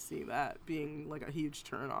totally see that being like a huge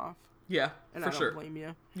turn off. Yeah, and for I don't sure. blame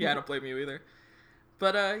you. Yeah, I don't blame you either.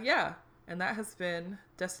 But yeah, and that has been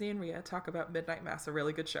Destiny and Rhea talk about Midnight Mass, a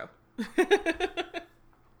really good show.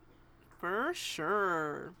 For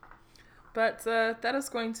sure. But that is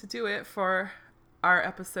going to do it for our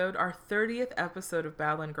episode, our 30th episode of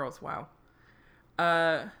Battling Girls. Wow.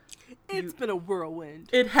 It's been a whirlwind.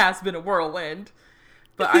 It has been a whirlwind.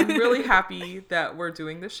 But I'm really happy that we're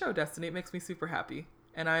doing this show, Destiny. It makes me super happy.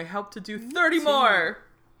 And I hope to do 30 more.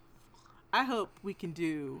 I hope we can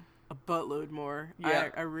do a buttload more. Yeah.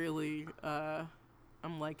 I really,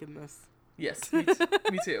 I'm liking this. Yes, me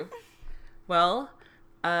too. Well,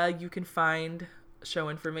 you can find show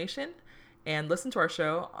information and listen to our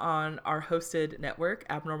show on our hosted network,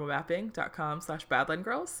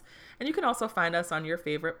 abnormalmapping.com/badlandgirls. And you can also find us on your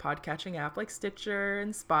favorite podcatching app like Stitcher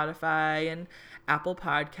and Spotify and Apple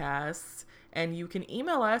Podcasts. And you can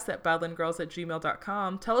email us at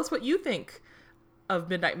badlandgirls@gmail.com. Tell us what you think of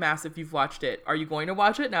Midnight Mass if you've watched it. Are you going to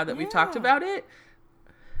watch it now that we've talked about it?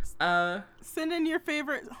 Send in your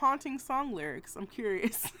favorite haunting song lyrics. I'm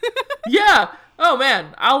curious. Yeah. Oh,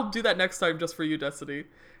 man. I'll do that next time just for you, Destiny.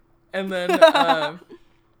 And then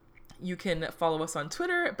you can follow us on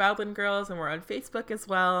Twitter at Badland Girls, and we're on Facebook as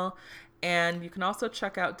well. And you can also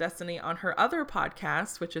check out Destiny on her other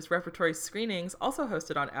podcast, which is Repertory Screenings, also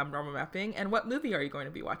hosted on Abnormal Mapping. And what movie are you going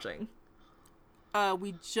to be watching?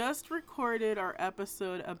 We just recorded our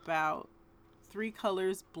episode about Three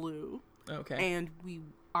Colors Blue. Okay. And we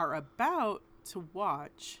are about to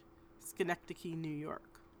watch Schenectady, New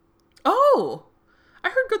York. Oh! I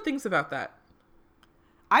heard good things about that.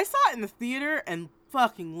 I saw it in the theater and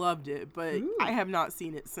fucking loved it, but Ooh. I have not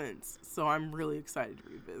seen it since, so I'm really excited to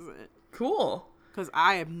revisit. Cool. Because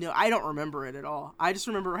I don't remember it at all. I just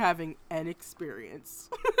remember having an experience.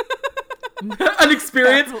 An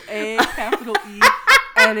experience? Capital A, capital E,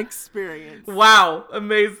 an experience. Wow,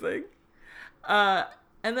 amazing. And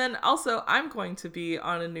then also, I'm going to be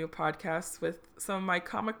on a new podcast with some of my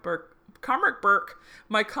comic book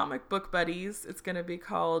buddies. It's going to be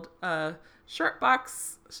called Short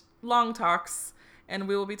Box Long Talks, and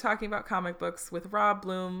we will be talking about comic books with Rob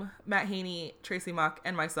Bloom, Matt Haney, Tracy Mock,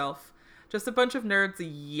 and myself. Just a bunch of nerds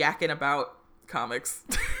yakking about comics.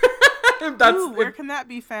 Where can that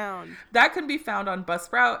be found? That can be found on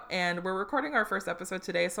Buzzsprout, and we're recording our first episode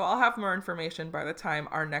today, so I'll have more information by the time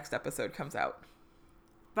our next episode comes out.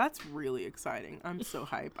 That's really exciting. I'm so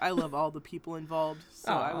hyped. I love all the people involved,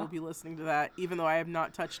 so I will be listening to that, even though I have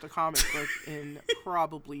not touched a comic book in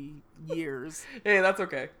probably years. Hey, that's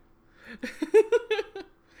okay.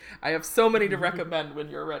 I have so many to recommend when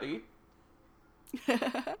you're ready.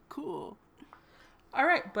 Cool. All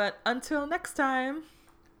right, but until next time,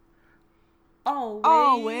 always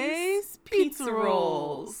Always pizza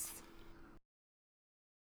rolls.